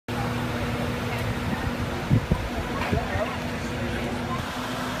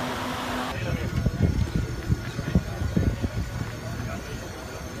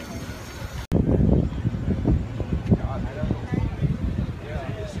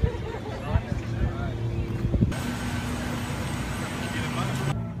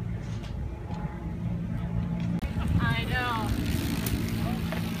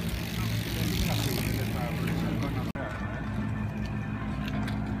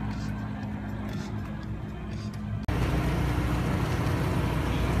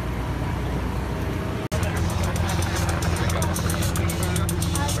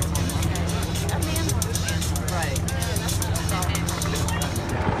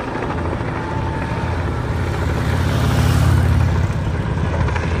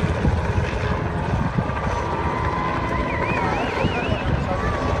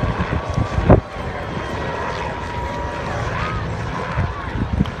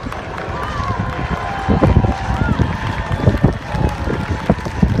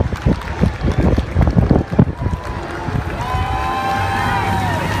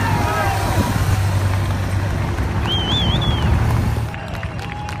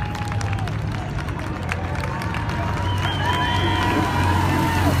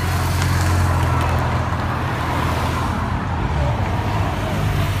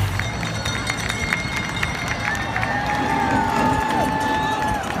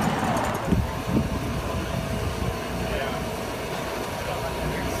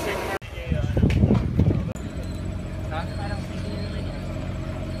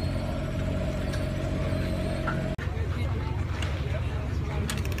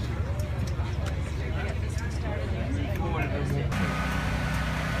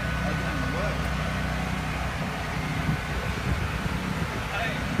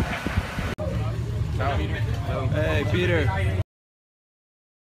Peter.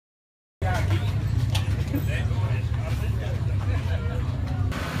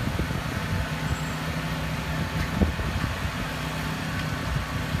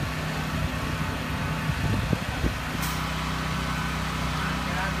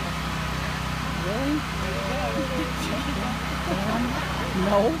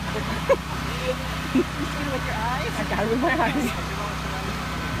 'No. You with your eyes? I got it with my eyes.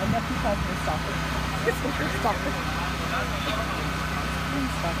 I'm not too fast to stop it. Stop it. Stop it.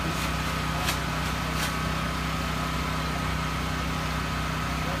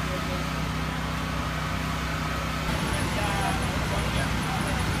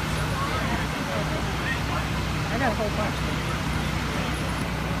 I got a whole bunch.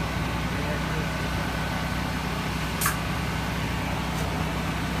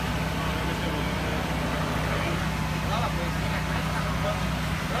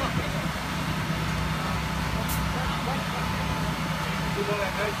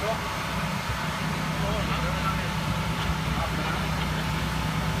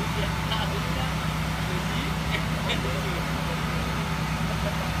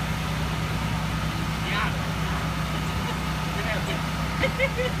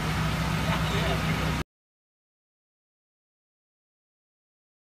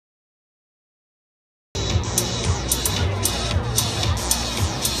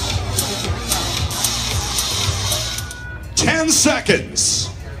 Seconds.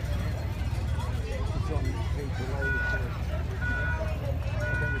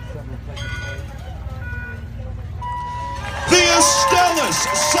 The Astana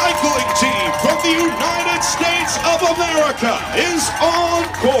cycling team from the United States of America is on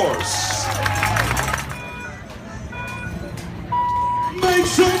course. Make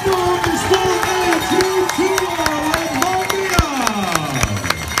some noise for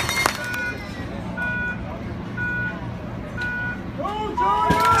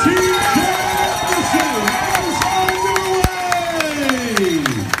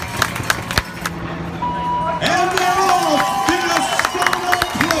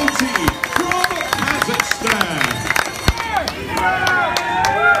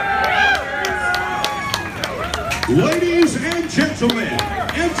Ladies and gentlemen,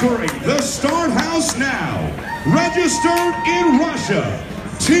 entering the start house now, registered in Russia,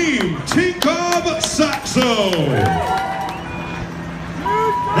 Team Tinkoff Saxo.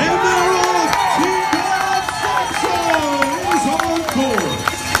 And they're off, Tinkoff Saxo is on course.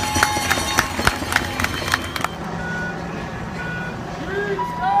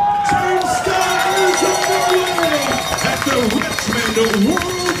 Team Sky is on the way at the Richmond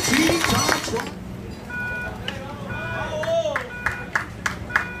World Team Time Trial.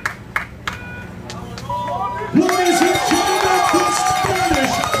 Ladies and gentlemen, the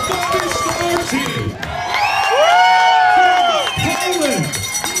Spanish Movistar Team. From Poland,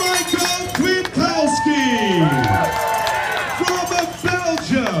 From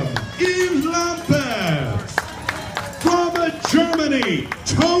Belgium, Lampre. From Germany,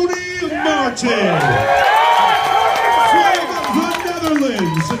 Tony Martin. From the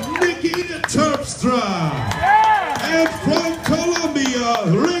Netherlands, Nikki Terpstra. And from Colombia,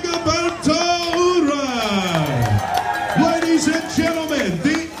 Rigoberto. Ladies and gentlemen,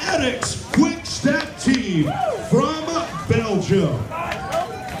 the Etixx-Quick Step team from Belgium.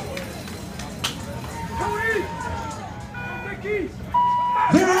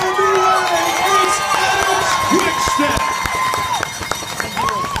 They're on the way. It's Etixx-Quick Step.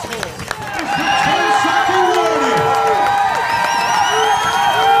 It's the 10-second warning.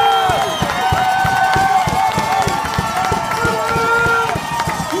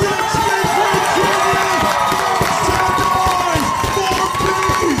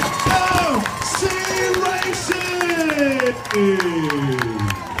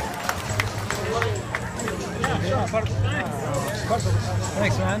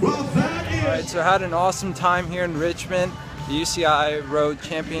 Thanks, man. Well, that is... Alright, so I had an awesome time here in Richmond. The UCI Road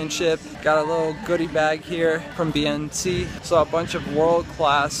Championship. Got a little goodie bag here from BMC. Saw a bunch of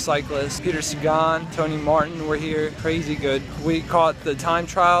world-class cyclists. Peter Sagan, Tony Martin were here. Crazy good. We caught the time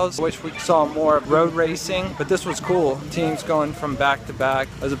trials, which we saw more of road racing, but this was cool. Teams going from back to back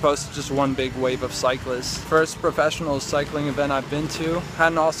as opposed to just one big wave of cyclists. First professional cycling event I've been to.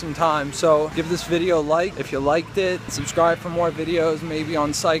 Had an awesome time. So give this video a like if you liked it. Subscribe for more videos, maybe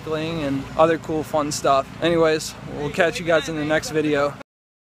on cycling and other cool fun stuff. Anyways, we'll catch you guys in the next video.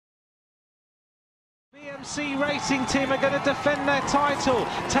 BMC Racing Team are going to defend their title.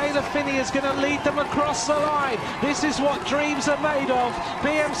 Taylor Finney is going to lead them across the line. This is what dreams are made of.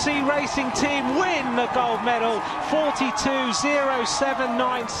 BMC Racing Team win the gold medal,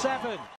 42.0797.